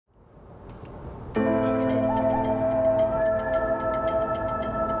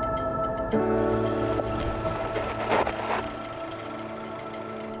G'day,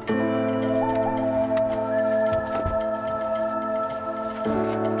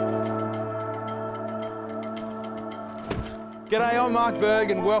 I'm Mark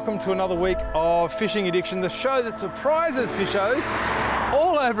Berg and welcome to another week of Fishing Addiction, the show that surprises fishers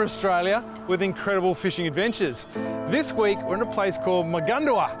all over Australia with incredible fishing adventures. This week we're in a place called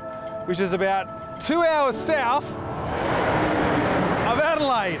Magundua, which is about 2 hours south of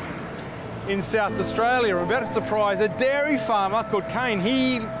Adelaide in South Australia. We're about to surprise a dairy farmer called Kane.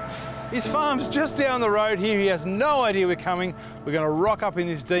 His farm's just down the road here. He has no idea we're coming. We're going to rock up in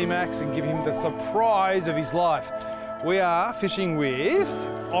this D-Max and give him the surprise of his life. We are fishing with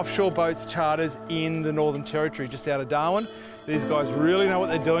offshore boats charters in the Northern Territory, just out of Darwin. These guys really know what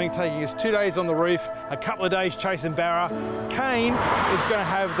they're doing, taking us 2 days on the reef, a couple of days chasing barra. Kane is going to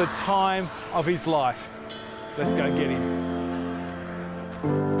have the time of his life. Let's go get him.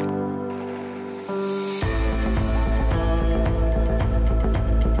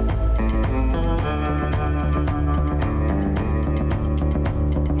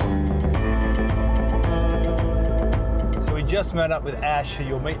 Just met up with Ash, who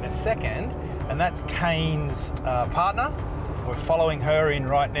you'll meet in a second, and that's Kane's partner. We're following her in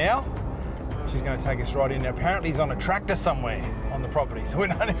right now. She's going to take us right in. Now, apparently he's on a tractor somewhere on the property, so we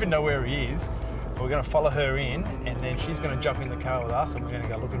don't even know where he is. We're going to follow her in, and then she's going to jump in the car with us, and we're going to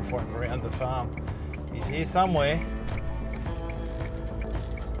go looking for him around the farm. He's here somewhere.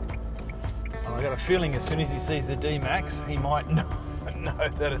 And I got a feeling as soon as he sees the D-Max, he might know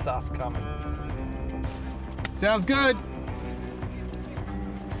that it's us coming. Sounds good.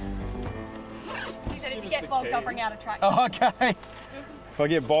 If you get bogged, I'll bring out a tractor. Oh, okay. If I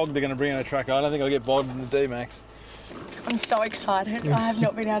get bogged, they're going to bring out a tractor. I don't think I'll get bogged in the D-Max. I'm so excited. I have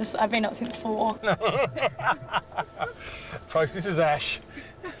not been able to. I've been up since 4. Folks, this is Ash.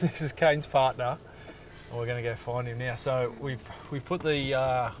 This is Kane's partner. We're going to go find him now. So we've put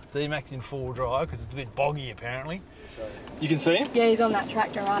the D-Max in 4-wheel drive because it's a bit boggy apparently. You can see him? Yeah, he's on that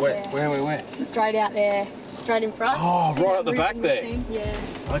tractor right there. Where? Just straight out there, straight in front. Oh, right at the back there. Machine. Yeah.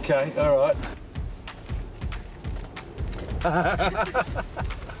 Okay, all right. I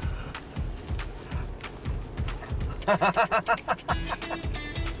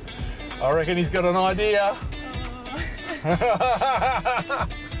reckon he's got an idea.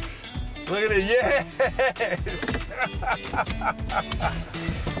 Look at it, yes!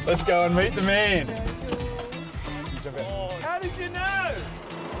 Let's go and meet the man. How did you know?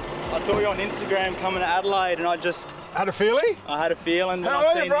 I saw you on Instagram coming to Adelaide and I just... Had a feeling? I had a feeling that How I've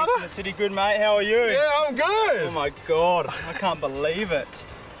are seen you, brother? this in the city. Good, mate. How are you? Yeah, I'm good. Oh my God, I can't believe it.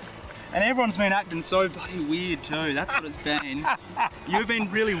 And everyone's been acting so bloody weird too. That's what it's been. You've been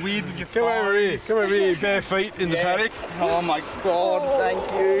really weird with your phone. Come over here, bare feet in the paddock. Oh my God,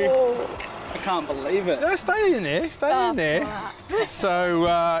 thank you. I can't believe it. No, stay in there, stay in there. So,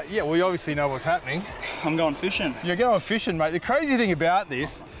 yeah, we obviously know what's happening. I'm going fishing. You're going fishing, mate. The crazy thing about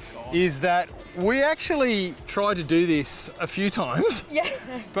this is that we actually tried to do this a few times,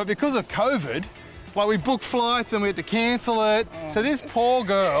 but because of COVID, like we booked flights and we had to cancel it. So this poor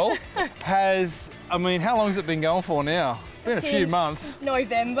girl has, I mean, how long has it been going for now? It's been a few months.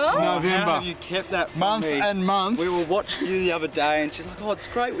 November. How have you kept that from months me? And months. We were watching you the other day and she's like, oh, it's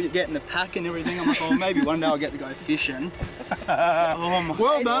great when you get in the pack and everything. I'm like, oh, maybe one day I'll get to go fishing. Oh my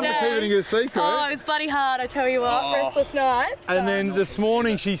well done for keeping it a secret. Oh, it was bloody hard, I tell you what, restless nights. And then this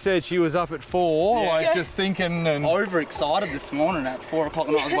morning she said she was up at 4, like just thinking and... Overexcited this morning at 4 o'clock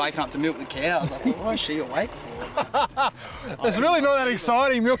when I was waking up to milk the cows. I thought, what is she awake for? It's really not that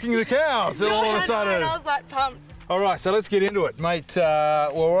exciting milking the cows all of a sudden. I was like pumped. All right, so let's get into it, mate.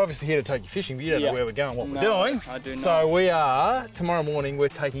 Well, we're obviously here to take you fishing, but you don't know where we're going, what we're doing. I do not. So we are, tomorrow morning, we're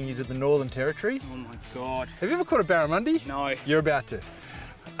taking you to the Northern Territory. Oh my God. Have you ever caught a barramundi? No. You're about to.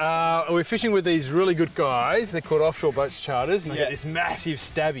 We're fishing with these really good guys. They're called Offshore Boats Charters, and they've got this massive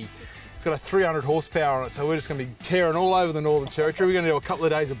stabby. It's got a 300 horsepower on it, so we're just going to be tearing all over the Northern Territory. We're going to do a couple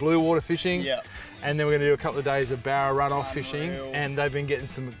of days of blue water fishing, and then we're going to do a couple of days of barra runoff fishing, and they've been getting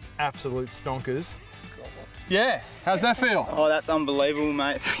some absolute stonkers. Yeah, how's that feel? Oh, that's unbelievable,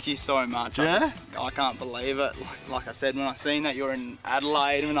 mate. Thank you so much. Yeah? I can't believe it. Like I said, when I seen that you're in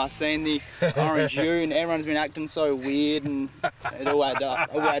Adelaide, when I seen the orange you, and everyone's been acting so weird, and it all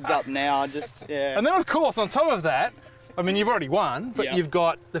adds up now. Just, yeah. And then, of course, on top of that, I mean, you've already won, but you've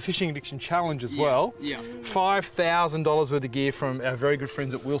got the Fishing Addiction Challenge as well. Yeah. $5,000 worth of gear from our very good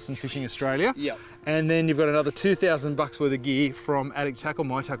friends at Wilson Fishing Australia. Yeah. And then you've got another $2,000 worth of gear from Addict Tackle,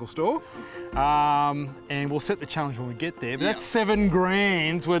 my tackle store. And we'll set the challenge when we get there. But that's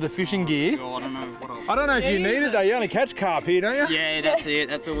 $7,000 worth of fishing gear. Oh, I don't know what I don't know if you need it though. You only catch carp here, don't you? Yeah, that's it.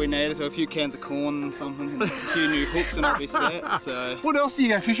 That's all we need. So a few cans of corn and something, and a few new hooks, and I'll be set. So. What else do you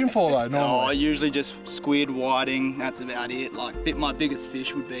go fishing for though? Normally? I usually just squid, whiting. That's about it. Like my biggest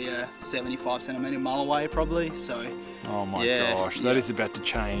fish would be a 75cm mulloway probably. So. Oh my gosh, that is about to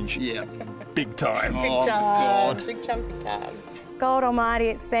change. Yeah. Big time. Big Oh, time. God. Big time, big time. God almighty,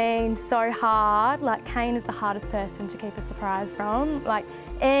 it's been so hard. Like, Kane is the hardest person to keep a surprise from. Like,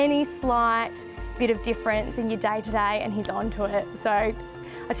 any slight bit of difference in your day-to-day and he's onto it. So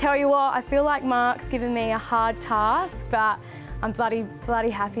I tell you what, I feel like Mark's given me a hard task, but I'm bloody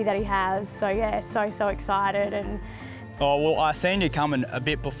happy that he has. So yeah, so excited. And oh, well, I seen you coming a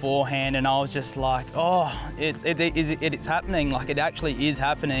bit beforehand and I was just like, oh, it's happening. Like, it actually is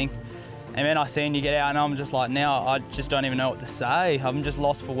happening. And then I seen you get out and I'm just like, now I just don't even know what to say. I'm just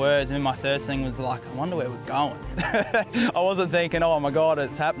lost for words. And then my first thing was like, I wonder where we're going. I wasn't thinking, oh my God,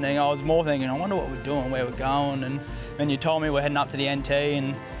 it's happening. I was more thinking, I wonder what we're doing, where we're going. And then you told me we're heading up to the NT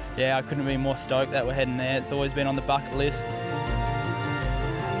and yeah, I couldn't be more stoked that we're heading there. It's always been on the bucket list.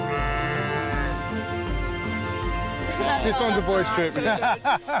 This one's a boys' trip. that's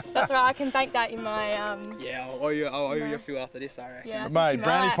right, I can bank that in my... Yeah, I'll owe you a few after this, I reckon. Yeah. Mate,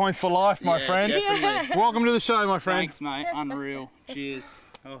 brownie points for life, my friend. Definitely. Welcome to the show, my friend. Thanks, mate. Unreal. Cheers.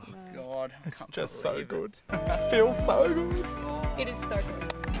 Oh, God. It's just so good. Feels so good. It is so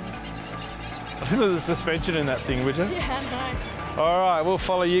good. Listen to the suspension in that thing, would you? Yeah, no. All right, we'll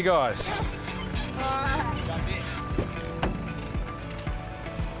follow you guys.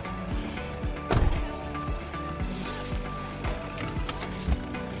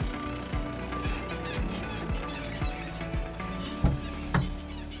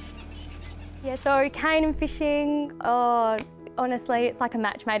 Yeah, so Kane and fishing, oh, honestly, it's like a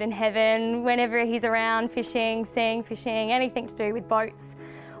match made in heaven. Whenever he's around fishing, seeing fishing, anything to do with boats,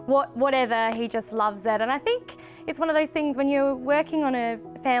 whatever, he just loves it. And I think it's one of those things when you're working on a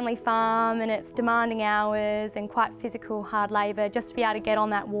family farm and it's demanding hours and quite physical, hard labour, just to be able to get on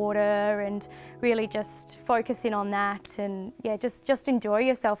that water and really just focus in on that and yeah, just enjoy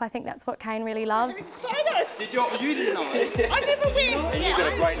yourself. I think that's what Kane really loves. You didn't know it. I never win. And you've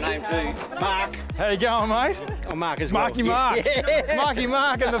got a great name too. Mark. How you going, mate? Oh, Mark as well. Marky Mark. Yeah. It's Marky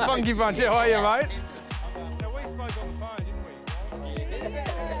Mark and the Funky Bunch. How are you, mate? Now, we spoke on the phone, didn't we?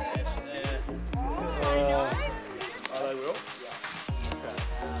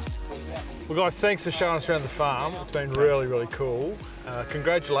 Well, guys, thanks for showing us around the farm. It's been really cool.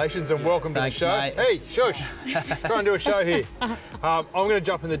 Congratulations and welcome Thanks, to the show. mate. Hey, shush. Try and do a show here. I'm going to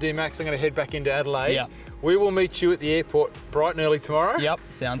jump in the D-Max. I'm going to head back into Adelaide. Yep. We will meet you at the airport bright and early tomorrow. Yep,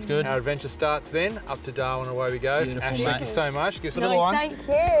 sounds good. Our adventure starts then, up to Darwin and away we go. Beautiful, Ash, mate. thank you so much. Give us a little one. Thank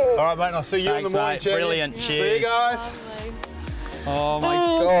you. All right, mate, and I'll see you Thanks, in the morning, mate. Champion. Brilliant. See you Cheers. guys. Oh my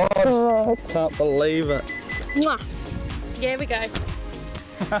God. Can't believe it. Mwah. Here we go.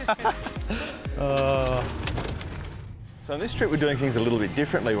 So on this trip we're doing things a little bit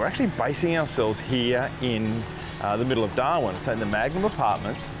differently. We're actually basing ourselves here in the middle of Darwin, so in the Magnum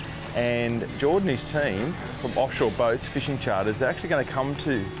Apartments, and Jordan and his team from Offshore Boats Fishing Charters, they're actually going to come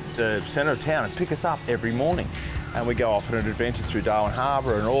to the centre of town and pick us up every morning, and we go off on an adventure through Darwin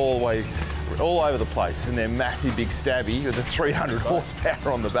Harbour and all over the place in their massive big stabby with the 300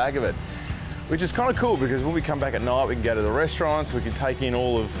 horsepower on the back of it, which is kind of cool because when we come back at night we can go to the restaurants, we can take in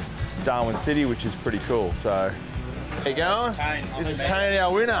all of Darwin City, which is pretty cool. So, how you going? Kane, This is Kane,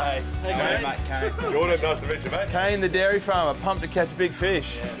 our winner. Hey, mate, Kane. Jordan, nice to meet you, mate. Kane, the dairy farmer, pumped to catch big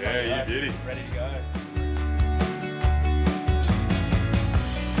fish. Yeah, you beauty. Ready to go.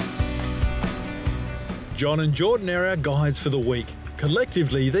 John and Jordan are our guides for the week.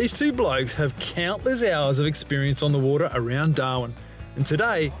 Collectively, these two blokes have countless hours of experience on the water around Darwin. And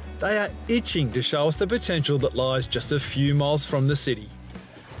today, they are itching to show us the potential that lies just a few miles from the city.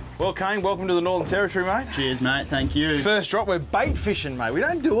 Well, Kane, welcome to the Northern Territory, mate. Cheers, mate. Thank you. First drop, we're bait fishing, mate. We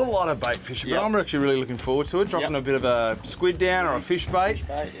don't do a lot of bait fishing, but I'm actually really looking forward to it. Dropping a bit of a squid down or a fish bait.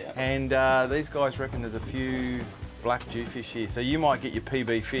 And these guys reckon there's a few black jewfish here, so you might get your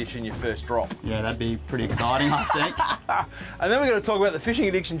PB fish in your first drop. Yeah, that'd be pretty exciting, I think. And then we're going to talk about the Fishing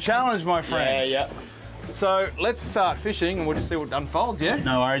Addiction Challenge, my friend. Yeah. So let's start fishing and we'll just see what unfolds, yeah?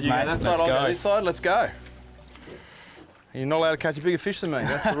 No worries, You go mate. that side, I'll go this side, let's go. You're not allowed to catch a bigger fish than me,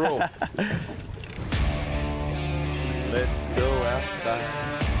 that's the rule. Let's go outside.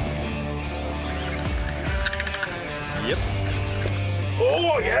 Yep.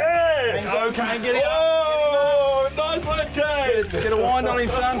 Oh, yes! So Kane, get it up. Oh, Nice one, Kane. Get a wind on him,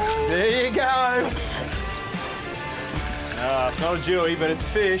 son. There you go. Ah, it's not a Jewy, but it's a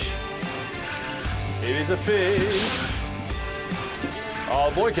fish. It is a fish. Oh,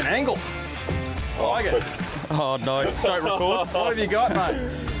 the boy can angle. I like it. Oh no, don't record. What have you got, mate?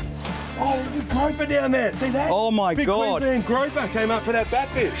 Oh, there's a groper down there. See that? Oh my Big God. Queensland groper came up for that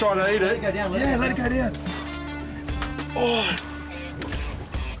batfish. Trying to eat it. Yeah, let it go down. Oh.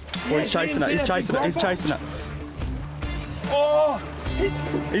 Oh, he's chasing it, he's chasing it, he's chasing it. Oh.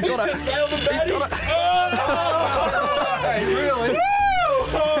 He's got it. Just nailed the batty. He's got it. Hey, really?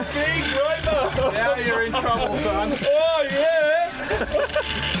 Oh, big groper. Now you're in trouble, son. Oh, yeah.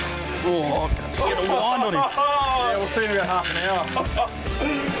 Oh, get a wind on him. Yeah, we'll see in about half an hour.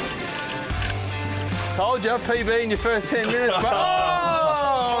 Told you, PB in your first 10 minutes, but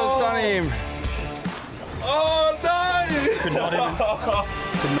oh, it's done him. Oh, no. Could not even.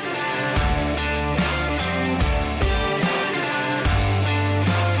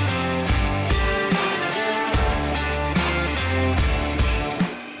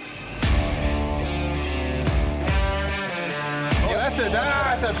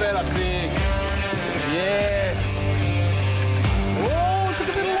 That's a better fish. Yes. Oh, took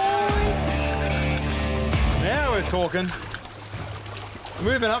a bit of line. Now we're talking.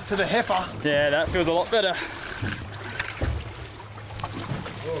 Moving up to the heifer. Yeah, that feels a lot better.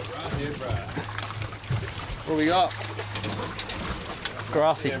 What we got?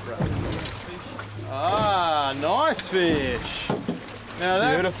 Grassy. Ah, nice fish. Now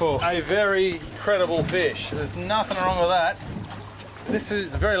that's Beautiful. a very credible fish. There's nothing wrong with that. This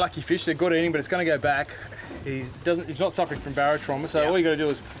is a very lucky fish. They're good eating, but it's going to go back. He's not suffering from barotrauma, so all you got to do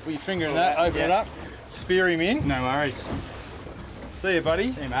is put your finger in that, open it up, spear him in. No worries. See you,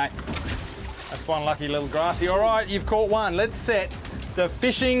 buddy. See you, mate. That's one lucky little grassy. All right, you've caught one. Let's set the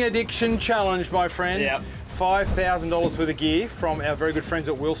Fishing Addiction Challenge, my friend. Yep. $5,000 worth of gear from our very good friends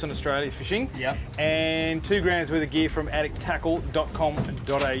at Wilson Australia Fishing. Yep. And 2 grams worth of gear from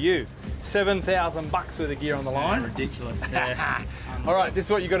addicttackle.com.au. 7,000 bucks worth of gear on the line. Ridiculous. Yeah. All right, this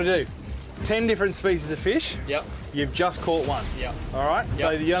is what you got to do. 10 different species of fish. Yep. You've just caught one. Yep. All right,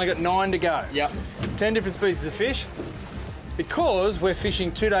 so you only got 9 to go. Yep. 10 different species of fish. Because we're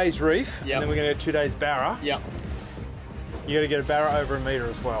fishing 2 days reef, and then we're going to go 2 days barra. Yep. You got to get a barra over 1 metre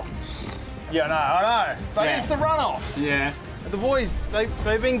as well. Yeah, no, I know, but it's the runoff. Yeah. The boys,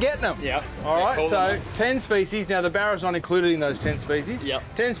 they've been getting them. Yep. All right, so 10 species. Now the barra's not included in those 10 species. Yep.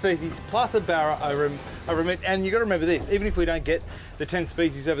 10 species plus a barra over a metre. And you got to remember this: even if we don't get the 10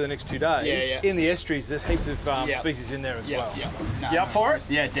 species over the next 2 days, in the estuaries there's heaps of species in there as well. Yep. No, You up for it?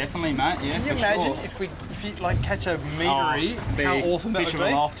 Yeah, definitely, mate. Yeah. Can you imagine if you like catch a meatery? How awesome that fish would of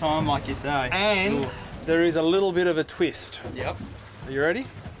be! a lifetime, like you say. And there is a little bit of a twist. Yep. Are you ready?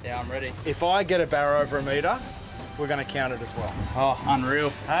 Yeah, I'm ready. If I get a barra over 1 metre, we're going to count it as well. Oh,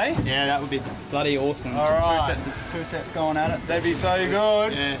 unreal. Hey? Yeah, that would be bloody awesome. All right. Two sets going at it. That'd be so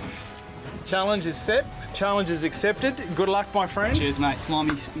good. Yeah. Challenge is set. Challenge is accepted. Good luck, my friend. Cheers, mate.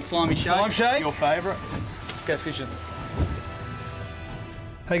 Slimy shake. Slime shake. Your favourite. Let's go fishing.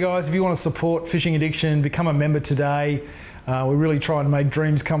 Hey guys, if you want to support Fishing Addiction, become a member today. We're really trying to make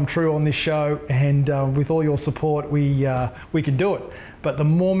dreams come true on this show, and with all your support, we can do it. But the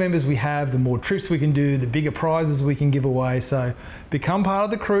more members we have, the more trips we can do, the bigger prizes we can give away. So become part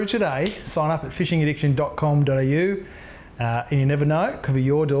of the crew today. Sign up at fishingaddiction.com.au, and you never know, it could be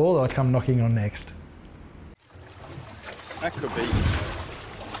your door that I come knocking on next. That could be.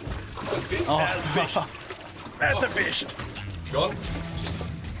 That's fish. That's a fish. Gone?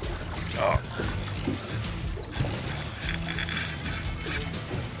 Oh.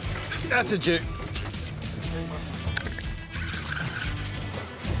 That's a Jew.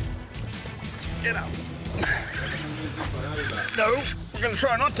 Get up. No, we're going to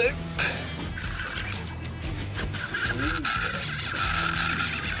try not to.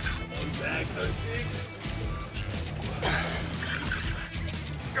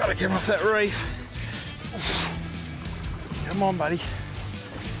 Gotta get him off that reef. Come on, buddy.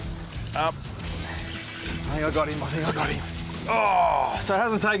 Up. I think I got him. Oh, so it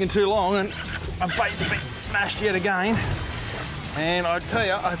hasn't taken too long and my bait's been smashed yet again. And I'd tell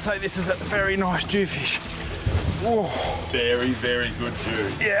you, I'd say this is a very nice Jewfish. Whoa. Very, very good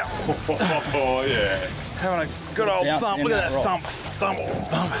Jew. Yeah. Oh, yeah. Having a good old thump. Look at that thump.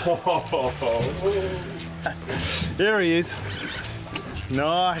 There he is.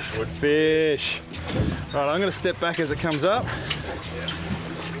 Nice. Good fish. Right, I'm going to step back as it comes up.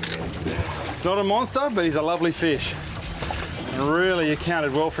 He's not a monster, but he's a lovely fish. And really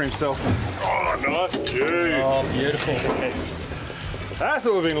accounted well for himself. Oh, nice Jew. Oh, beautiful. Yes. That's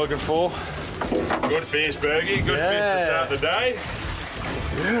what we've been looking for. Good fish, Bergie. Good fish to start the day.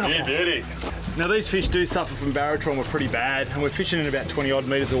 Beautiful. Beauty. Now these fish do suffer from barotrauma pretty bad, and we're fishing in about 20 odd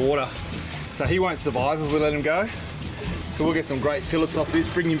metres of water. So he won't survive if we let him go. So we'll get some great fillets off this,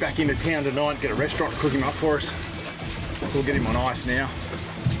 bring him back into town tonight, get a restaurant, cook him up for us. So we'll get him on ice now.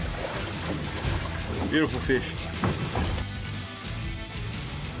 Beautiful fish.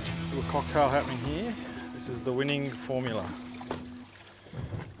 Little cocktail happening here. This is the winning formula.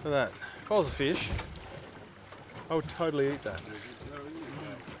 Look at that. If I was a fish, I would totally eat that.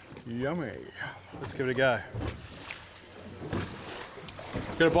 Yummy. Let's give it a go.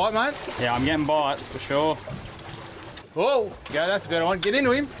 Got a bite, mate? Yeah, I'm getting bites for sure. Oh, go, that's a better one. Get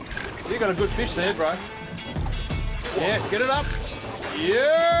into him. You got a good fish there, bro. Yes, get it up.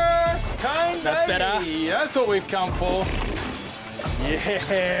 Yes, Kane, That's baby. better. That's what we've come for.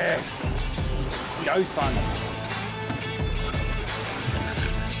 Yes. Go, son.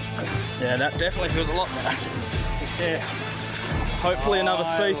 Yeah, that definitely feels a lot better. Yes. Hopefully another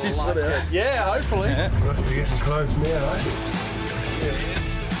species for the... Yeah, hopefully. Yeah. You're getting close now, eh?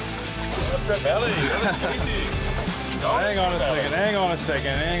 Belly. Hang on a second, hang on a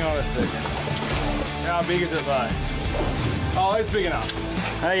second, hang on a second. How big is it, though? Oh, it's big enough.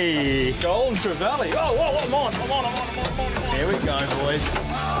 Hey, Golden Trevally. Oh, whoa, I'm on. here we go, boys.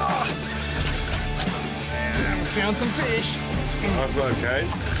 And we found some fish. Nice one,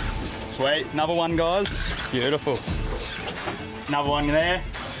 Kane. Sweet, another one, guys. Beautiful. Another one there.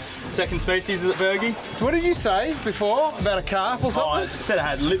 Second species, is it Bergie? What did you say before about a carp or Oh, something? I said it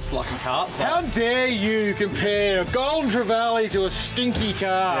had lips like a carp. but- How dare you compare a golden trevally to a stinky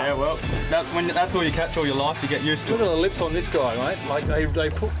carp? Yeah, well, that's all you catch all your life, you get used to Look it. at the lips on this guy, mate. Like they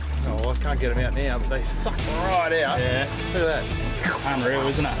put. Oh, I can't get them out now, but they suck right out. Yeah, Look at that. unreal,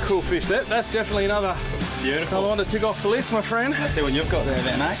 isn't it? Cool fish. That's definitely another Beautiful. one to tick off the list, my friend. Let's see what you've got there,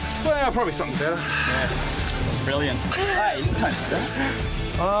 then, eh? Well, probably something better. Brilliant. Hey, don't say that.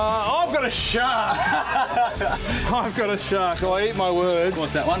 I've got a shark. I've got a shark. Do I eat my words?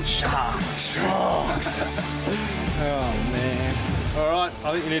 What's that one? Sharks. Sharks. Oh, man. All right,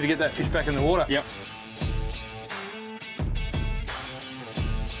 I think you need to get that fish back in the water. Yep.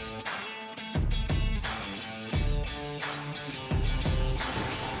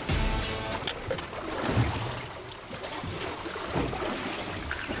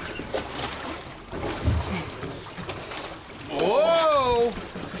 Whoa!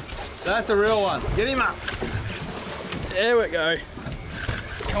 That's a real one. Get him up. There we go.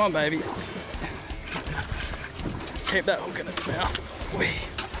 Come on, baby. Keep that hook in its mouth.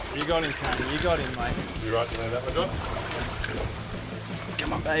 Whee. You got him, Kane. You got him, mate. You right to know that one, John?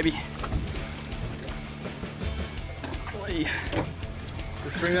 Come on, baby. Whee.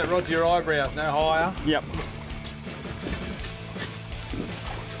 Just bring that rod to your eyebrows, no higher. Yep.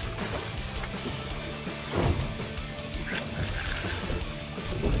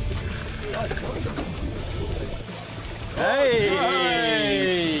 Hey!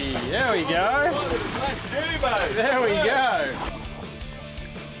 Hey! There we go. There we go.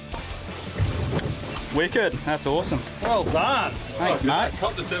 Wicked. That's awesome. Well done. Thanks, mate.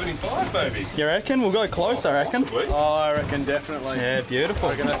 Cop to 75, baby. You reckon? We'll go close, I reckon. Oh, I reckon definitely. Yeah, beautiful.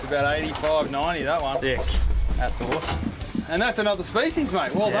 I reckon that's about 85, 90, that one. Sick. That's awesome. And that's another species,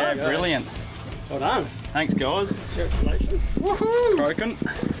 mate. Well Yeah, done. brilliant. Well done. Thanks, guys. Congratulations. Woohoo! Broken.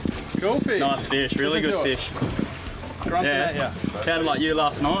 Cool fish. Nice fish. Really Listen to good it. fish. Grunting Yeah. at you. Sounded like you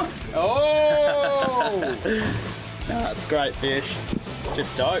last night. Oh! No, it's a great fish.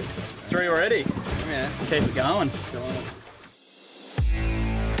 Just stoked. 3 already. Yeah. Keep it going.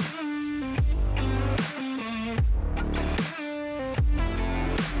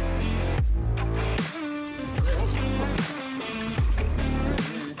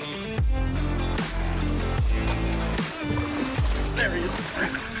 There he is.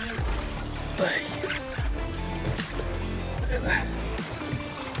 Hey. Look at that.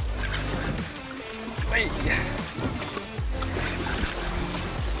 Hey.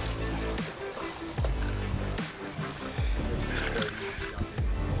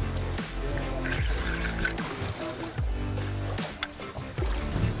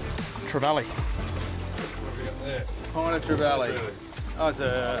 Trevally. Pine of Trevally. Oh, it's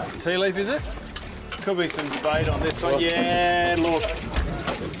a tea leaf, is it? Could be some bait on this one. Yeah, look.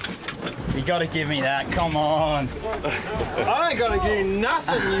 You gotta give me that, come on. I ain't got to give you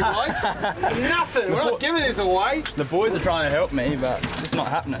nothing, you blokes. Nothing. We're not giving this away. The boys are trying to help me, but it's just not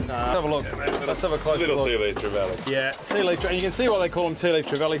happening. Let's have a look. Let's have a closer Little look. tea leaf Trevally. Yeah, tea leaf. And you can see why they call them tea leaf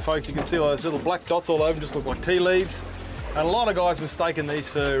Trevally, folks. You can see all those little black dots all over them, just look like tea leaves. And a lot of guys mistaken these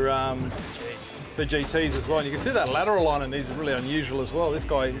for for GTs as well. And you can see that lateral line in these is really unusual as well. This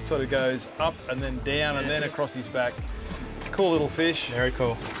guy sort of goes up and then down and then across his back. Cool little fish. Very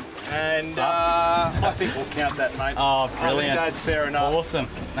cool. And I think we'll count that, mate. Oh, brilliant. I think that's fair enough. Awesome.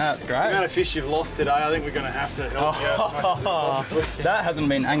 That's great. The amount of fish you've lost today, I think we're going to have to help you out. That hasn't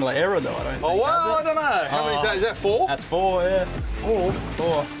been angler error though, I don't think. Oh, well, I don't know. How many is that? Is that 4? That's 4, yeah. 4?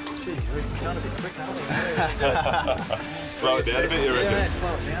 4. Jeez, we've done a bit quick, haven't we? Slow it down a bit, you reckon? Yeah,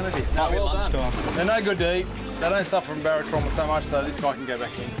 slow it down a bit. No, Might be well done. lunchtime. They're no good to eat. They don't suffer from barotrauma so much, so this guy can go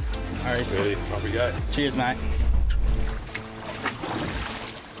back in. All right. Ready? Off we go. Cheers, mate.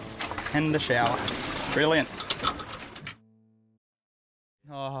 And the shower. Brilliant.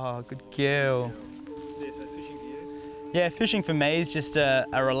 Oh, good kill. So fishing for you? Yeah, fishing for me is just a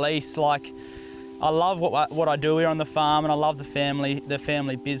release. Like, I love what I do here on the farm, and I love the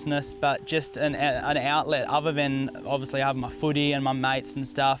family business, but just an outlet other than obviously having my footy and my mates and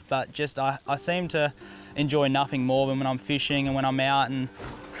stuff, but just I seem to enjoy nothing more than when I'm fishing and when I'm out and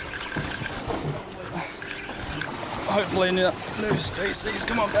hopefully new species.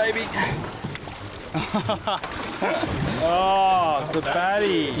 Come on, baby. Oh, it's a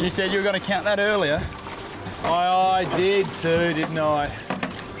baddie. You said you were going to count that earlier. I did too, didn't I?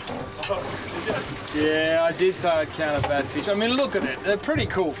 Yeah, I did say I'd count a bad fish. I mean, look at it. They're pretty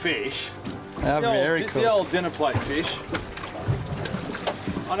cool fish. They're very cool. The old dinner plate fish.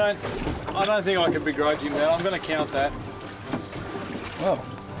 I don't think I can begrudge him that. I'm going to count that. Well,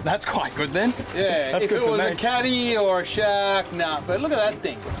 that's quite good then. Yeah, That's if good it for was me. a catty or a shark, nah. But look at that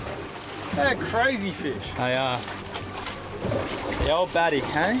thing. They're crazy fish. They are. The old baddie,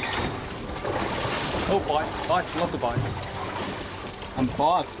 hey? Oh, bites, lots of bites. Number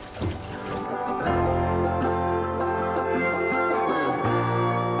 5.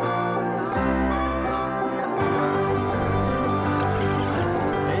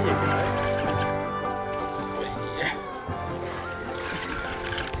 There you go.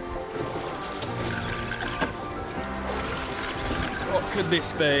 What could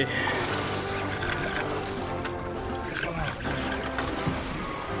this be?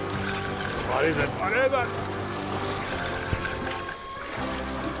 What is it? What is it?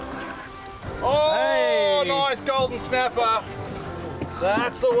 Oh, Hey. nice golden snapper.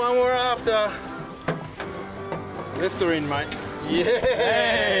 That's the one we're after. Lift her in, mate.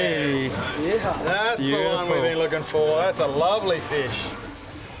 Yes. Yeah. That's the one we've Beautiful. been looking for. That's a lovely fish.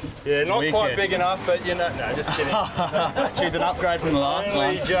 Yeah, not quite Wicked. big enough, but you know, no, just kidding. She's an upgrade from the last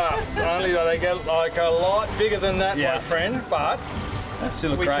Only one. just. Only that they get like a lot bigger than that, Yeah. my friend, but That's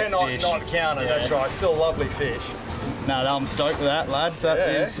still a we great cannot fish. not count it. Yeah. That's right. Still a lovely fish. No, I'm stoked with that, lads. That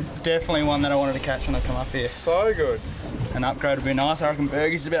Yeah. is definitely one that I wanted to catch when I come up here. So good. An upgrade would be nice. I reckon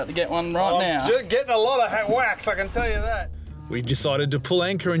Bergie's about to get one right now. Just getting a lot of wax, I can tell you that. We decided to pull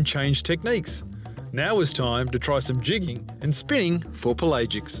anchor and change techniques. Now is time to try some jigging and spinning for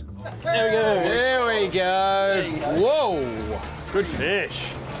pelagics. There we go. There we go. Whoa, good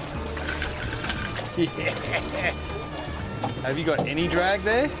fish. Yes. Have you got any drag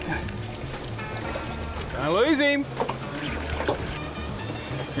there? Don't lose him.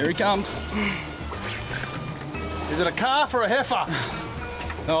 Here he comes. Is it a calf or a heifer?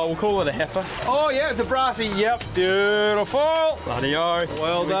 Oh, we'll call it a heifer. Oh yeah, it's a brassy. Yep, beautiful. Bloody oath.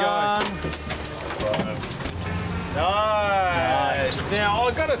 Well Here we go. done. Nice. Now,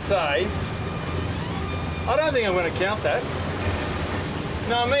 I've got to say, I don't think I'm going to count that.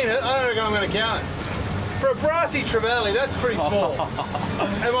 No, I mean it. I don't think I'm going to count it. For a brassy trevally, that's pretty small.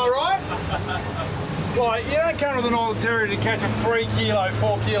 Am I right? Like, you don't come to the Northern Territory to catch a 3 kilo,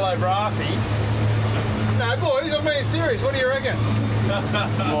 4 kilo brassy. No, boys, I'm being serious. What do you reckon?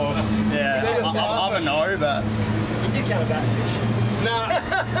 Well, yeah, Let us I'm a no, but Nah,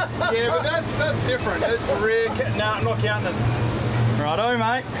 yeah, but that's different. It's a rare. Nah, I'm not counting it. righto,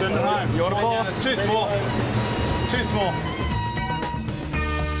 mate. Send it home. You're the Take boss. it. It's too small. Too small.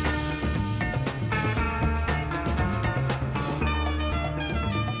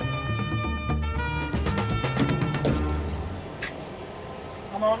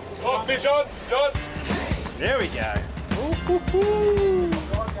 Come on. Oh, fish on, John. There we go. Ooh, ooh, ooh.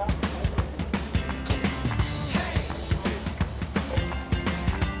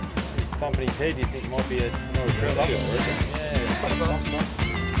 He's thumping his head. You think might be another Trevor? Yeah.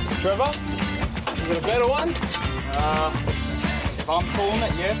 Trevor? Is it a better one? If I'm calling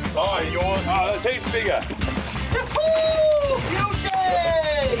it, yes. Oh, yours. Oh, that's heaps bigger.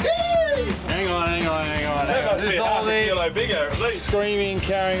 Hang on. That must There's be all half a this kilo bigger at least. screaming,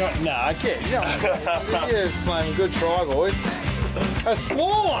 carrying on. Nah, I get it. You're flaming good try, boys. A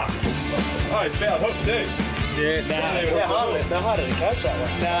small one. Oh, it's about hooked too. Yeah, nah. They're They're harder to catch that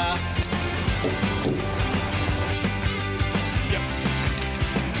one. Nah. Yep.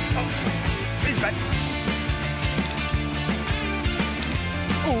 Oh, he's back.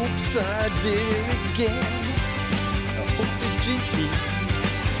 Oops, I did it again. I hooked the GT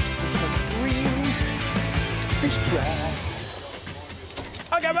with my green fish trap.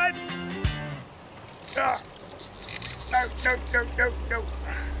 Okay, mate. Ah. No, no, no, no, no.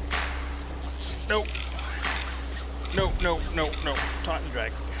 Nope. No, no, no, no. Tighten the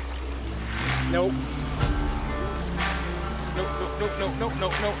drag. Nope. Nope, nope, nope, nope,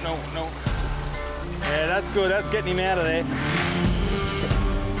 nope, nope, nope, nope. Yeah, that's good. That's getting him out of there.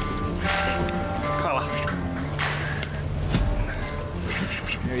 Colour.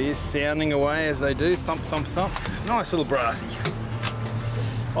 There he is, sounding away as they do. Thump, thump, thump. Nice little brassy.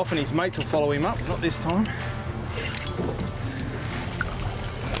 Often his mates will follow him up, not this time.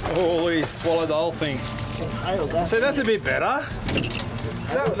 Oh, he swallowed the whole thing. So that's a bit better.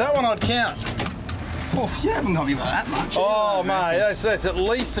 That one I'd count. Oh, you haven't got me by that much. Oh, mate, that's at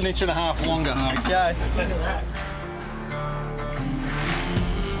least 1.5 inches longer. Okay.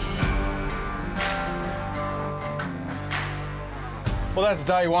 Well, that's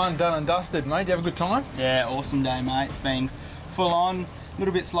day one done and dusted, mate. You have a good time? Yeah, awesome day, mate. It's been full on. A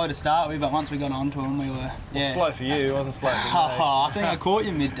little bit slow to start with, but once we got onto them, we were. Yeah. Well, slow for you, it wasn't slow for me. I think I caught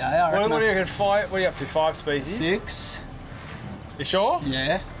you midday. I reckon. What do you reckon? What are you up to? 5 species? 6. You sure?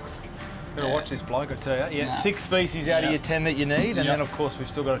 Yeah. Better watch this bloke, I tell you. Yeah, Nah. 6 species out of your 10 that you need, and Yep. then of course we've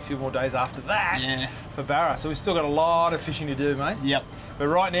still got a few more days after that Yeah. for Barra. So we've still got a lot of fishing to do, mate. Yep. But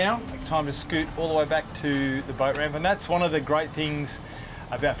right now, it's time to scoot all the way back to the boat ramp, and that's one of the great things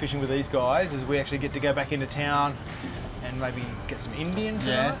about fishing with these guys is we actually get to go back into town and maybe get some Indian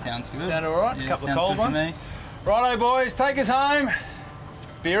tonight. Yeah, sounds good. Sound all right? Yeah, A couple of sounds cold good ones. to me. Righto, boys, take us home.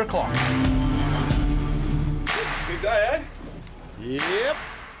 Beer o'clock. Big day, eh? Yep.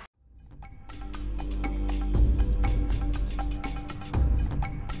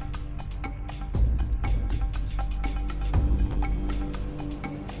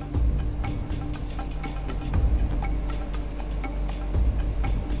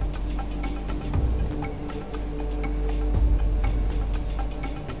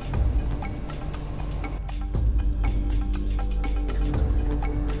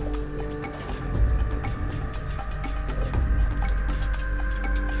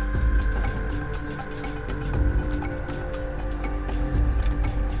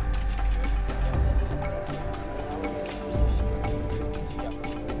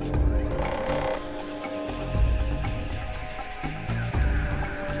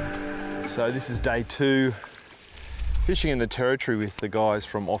 So this is day 2, fishing in the territory with the guys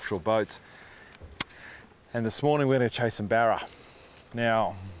from Offshore Boats. And this morning we're going to chase some barra.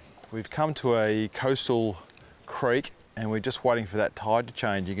 Now, we've come to a coastal creek and we're just waiting for that tide to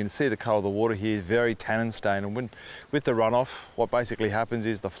change. You can see the colour of the water here is very tannin stained, and with the runoff, what basically happens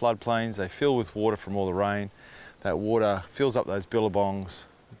is the floodplains, they fill with water from all the rain. That water fills up those billabongs,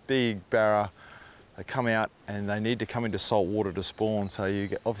 big barra. They come out and they need to come into salt water to spawn, so you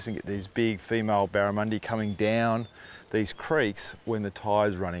obviously get these big female barramundi coming down these creeks when the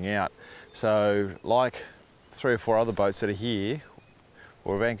tide's running out. So like 3 or 4 other boats that are here,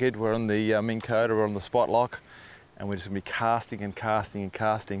 we're anchored, we're on the Minn Kota, we're on the spot lock, and we're just going to be casting and casting and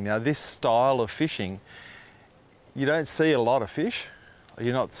casting. Now this style of fishing, you don't see a lot of fish.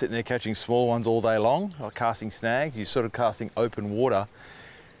 You're not sitting there catching small ones all day long, like casting snags, you're sort of casting open water.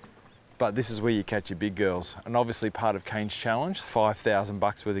 But this is where you catch your big girls. And obviously part of Kane's challenge, $5,000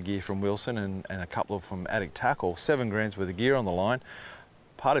 worth of gear from Wilson and a couple of from Addict Tackle, 7 grams worth of gear on the line.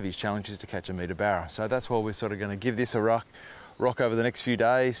 Part of his challenge is to catch a metre barra. So that's why we're sort of going to give this a rock over the next few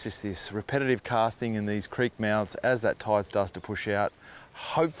days, just this repetitive casting in these creek mouths as that tide starts to push out.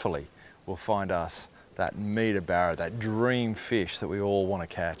 Hopefully we'll find us that metre barra, that dream fish that we all want to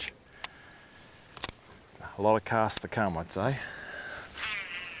catch. A lot of casts to come, I'd say.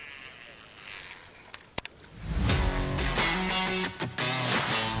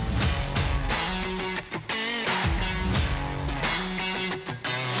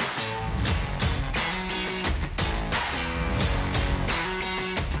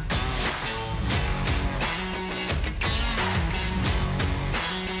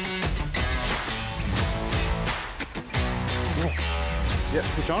 Yep,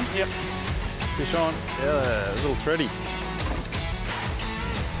 fish on? Yep. Fish on. Yeah, a little thready.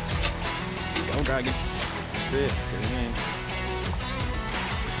 Go, dragon. That's it, let's get him in.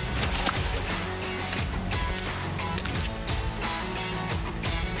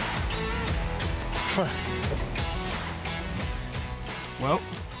 Well,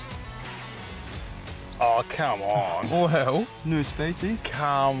 Oh, come on. Well, new species.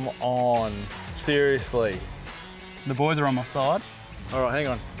 Come on. Seriously. The boys are on my side. All right, hang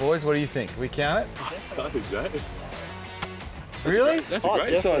on. Boys, what do you think? We count it? I think so. Really? That's a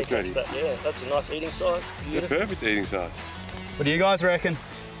great size, Matty. Yeah, that's a nice eating size. The perfect eating size. What do you guys reckon?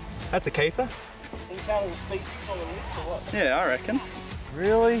 That's a keeper. Can you count as a species on the list or what? Yeah, I reckon.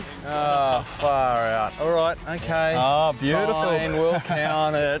 Really? Oh, far out. All right, okay. Oh, beautiful. Fine, we'll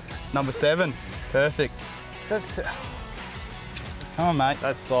count it. Number 7. Perfect. That's, Come on, mate.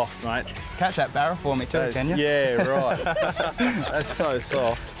 that's soft, mate. Catch that barra for me too, can you? Yeah, right. That's so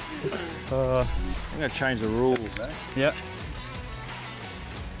soft. I'm going to change the rules. Yep.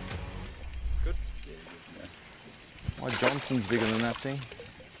 My Johnson's bigger than that thing.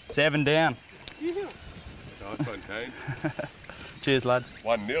 7 down. Nice one, Kane. Cheers, lads.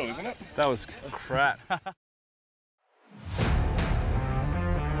 1-0, isn't it? That was crap.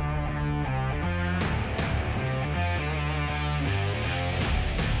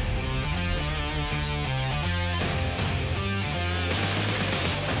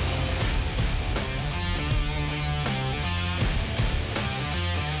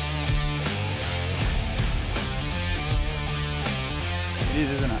 It is,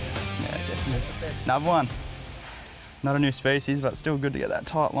 isn't it? Yeah, definitely. Another one. Not a new species, but still good to get that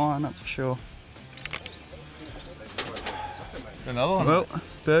tight line, that's for sure. Another one? Well,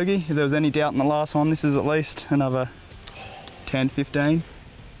 Bergie, if there was any doubt in the last one, this is at least another 10, 15.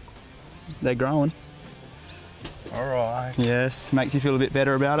 They're growing. All right. Yes, makes you feel a bit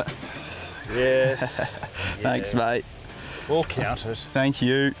better about it. Yes. Thanks, Yes. mate. We'll count it. Thank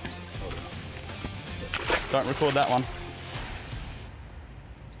you. Don't record that one.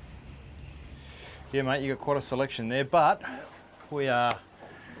 Yeah, mate, you got quite a selection there, but we are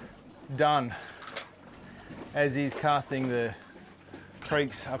done. As is casting the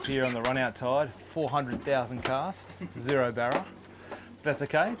creeks up here on the run-out tide, 400,000 casts, 0 barra. That's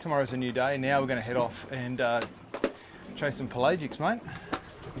okay, tomorrow's a new day. Now we're going to head off and chase some pelagics, mate.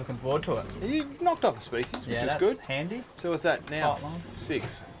 Looking forward to it. You knocked off a species, which is good. Handy. So what's that now? Tight line.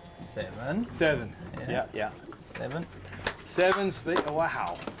 6. 7. 7. Yeah. Yeah. 7. 7 oh,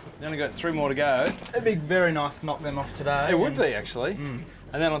 wow. You only got 3 more to go. It'd be very nice to knock them off today. It would be, actually.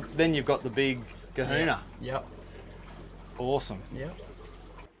 And then you've got the big kahuna. Yep. Awesome. Yep.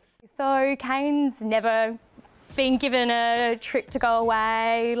 So Kane's never been given a trip to go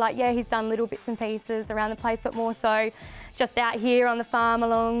away. Like, yeah, he's done little bits and pieces around the place, but more so just out here on the farm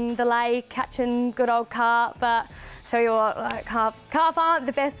along the lake, catching good old carp. But tell you what, like, carp aren't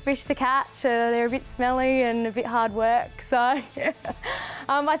the best fish to catch. They're a bit smelly and a bit hard work. So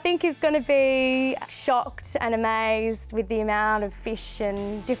I think he's going to be shocked and amazed with the amount of fish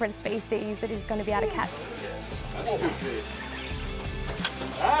and different species that he's going to be able to catch.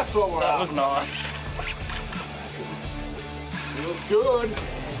 That's what we're That after. was nice. Feels good.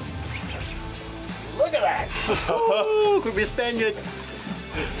 Look at that. Oh, could be a Spaniard.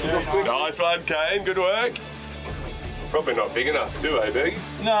 Nice one, Kane. Good work. Probably not big enough too, eh, Berg?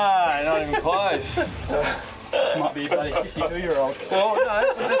 No, not even close. Might be about a 52-year-old. Well, no.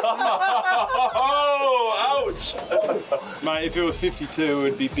 Oh, ouch! Mate, if it was 52, it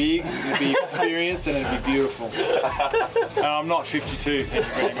would be big, it would be experienced, and it would be beautiful. I'm not 52, thank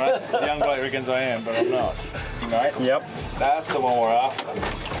you very much. The young bloke reckons I am, but I'm not. Mate. Yep. That's the one we're after.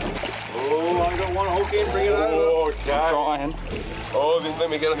 Oh, I got one hook in, bring it over. Oh, okay. Trying. Oh, let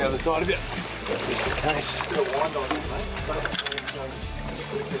me get on the other side of you. Just in case.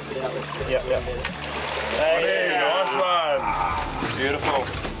 Yep, yep. Hey, nice one. Beautiful.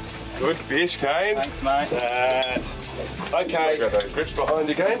 Good fish, Kane. Thanks, mate. Okay, Got those grips behind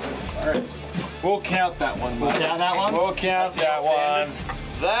you, Kane. we'll count that one, mate. Count that one? We'll count that one.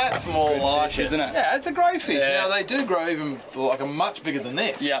 That's more Good like fish, it. isn't it? Yeah, it's a grey fish. Yeah. Now, they do grow even like a much bigger than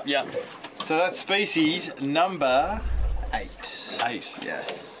this. Yep, yep. So that's species number 8. 8.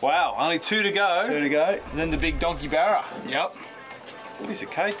 Yes. Wow, only 2 to go. 2 to go. And then the big donkey barra. Yep. Piece of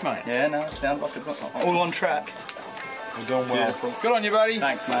cake, mate. Yeah, no, it sounds like it's all on track. We're doing well. Beautiful. Good on you, buddy.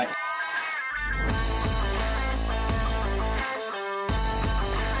 Thanks, mate.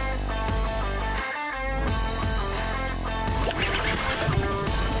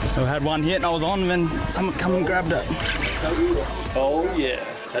 I had one hit and I was on, and then someone come and grabbed it. Oh yeah,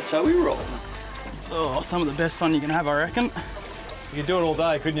 that's how we roll. Oh, some of the best fun you can have, I reckon. You could do it all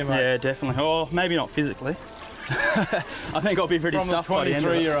day, couldn't you, mate? Yeah, definitely. Or maybe not physically. I think I'll be pretty From the stuffed by the end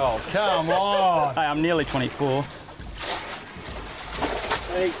of it. 23-year-old. Come on. Hey, I'm nearly 24.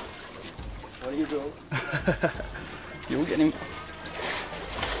 Hey, what are you doing? You'll get him.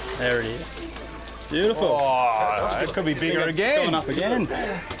 There it is. Beautiful. Oh, it could be bigger Going again. up again.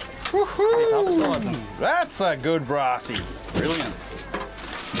 Woohoo! That's a good brassy. Brilliant.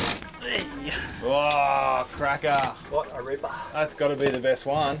 Oh, cracker. What a ripper. That's got to be the best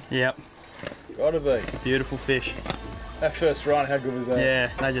one. Yep. Got to be. Beautiful fish. That first run, how good was that?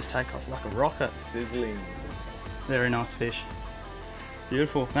 Yeah, they just take off like a rocket. Sizzling. Very nice fish.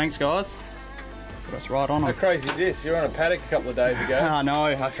 Beautiful. Thanks, guys. Put us right on How them. crazy is this? You were on a paddock a couple of days ago. I know.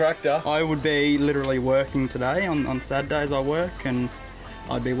 A tractor. I would be literally working today. On Saturdays I work, and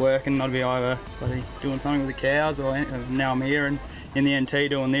I'd be working. I'd be either bloody doing something with the cows, or now I'm here and in the NT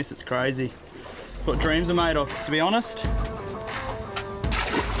doing this. It's crazy. It's what dreams are made of, to be honest.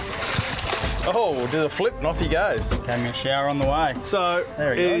 Oh, we'll do the flip and off he goes. Gave me a shower on the way. So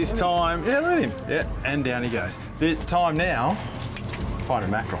There he it goes. is time. Yeah, look at him. Yeah, and down he goes. It's time now. Find a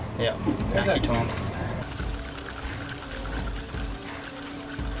mackerel. Yeah, mackie time.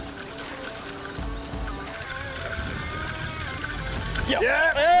 Yeah.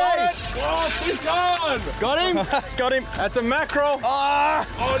 Yeah, got it. Oh, he's gone. Got him! Got him! That's a mackerel. Ah!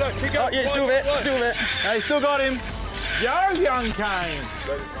 Oh, no, keep going. Yeah, still there, still there. Hey, still got him. Yo, young Kane.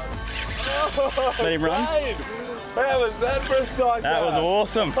 Let him run. How was that for a sight? That was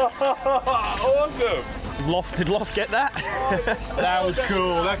awesome. Awesome. Did Loft get that? That was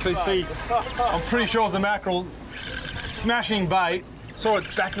cool. Actually, see, I'm pretty sure it was a mackerel smashing bait. Saw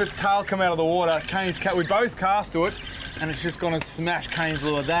its back of its tail come out of the water. We both cast to it, and it's just gone and smashed Kane's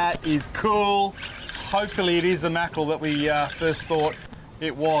lure. That is cool. Hopefully, it is the mackerel that we first thought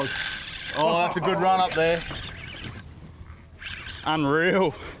it was. Oh, that's a good run up there.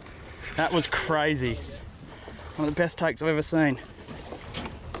 Unreal. That was crazy. One of the best takes I've ever seen.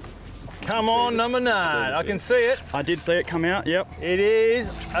 Come on, number 9. I can see it. I did see it come out, yep. It is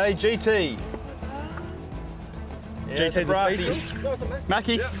a GT. Yeah, GT's a brassy. species.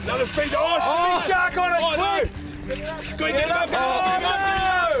 Mackie. Another fish. Oh, Big shark on it, quick! quick, get up.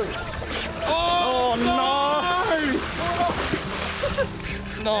 Oh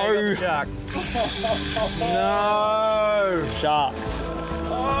no! No! Shark. No! Sharks.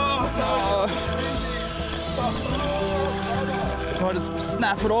 Do I just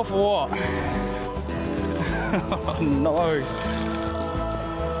snap it off or what? Oh, no.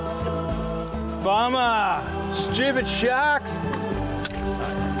 Bummer! Stupid sharks!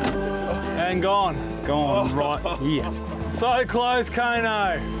 And gone. Gone right here. So close,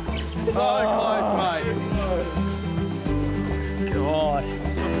 Kano. So close, mate. God.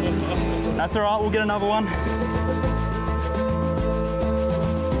 That's all right, we'll get another one.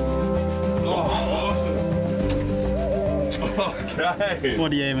 Okay.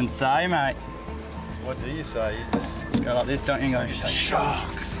 What do you even say, mate? What do you say? You just Go like this, don't you? Go, say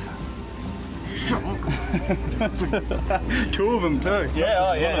sharks. two of them too. Yeah,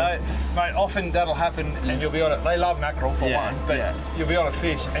 oh yeah. Mate, often that'll happen and you'll be on it. They love mackerel for Yeah, one, but yeah. you'll be on a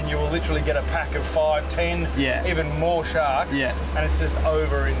fish and you will literally get a pack of 5, 10, Yeah. even more sharks. Yeah. And it's just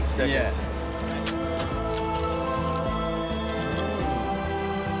over in seconds. Yeah.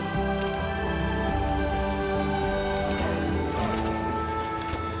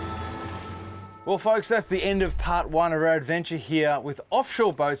 Well, folks, that's the end of part 1 of our adventure here with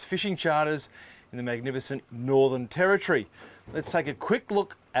offshore boats fishing charters in the magnificent Northern Territory. Let's take a quick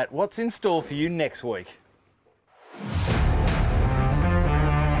look at what's in store for you next week.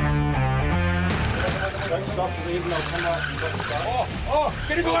 Don't stop to leave and I'll come up and get the boat. Oh,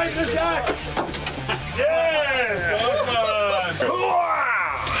 get him away from the shark. Yes, nice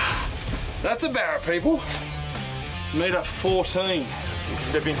one. That's a barra, people. Metre 14.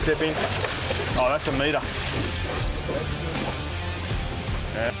 Step in, step in. Oh, that's a metre.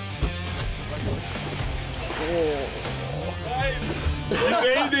 Yeah.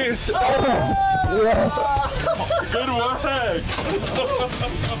 You need this. Good work.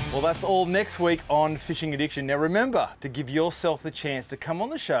 Well, that's all next week on Fishing Addiction. Now remember, to give yourself the chance to come on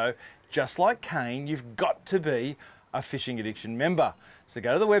the show, just like Kane, you've got to be a Fishing Addiction member. So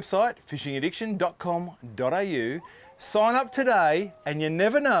go to the website, fishingaddiction.com.au, sign up today, and you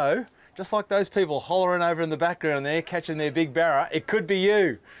never know, just like those people hollering over in the background there, catching their big barra, it could be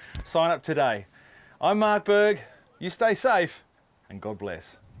you. Sign up today. I'm Mark Berg. You stay safe, and God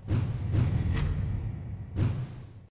bless.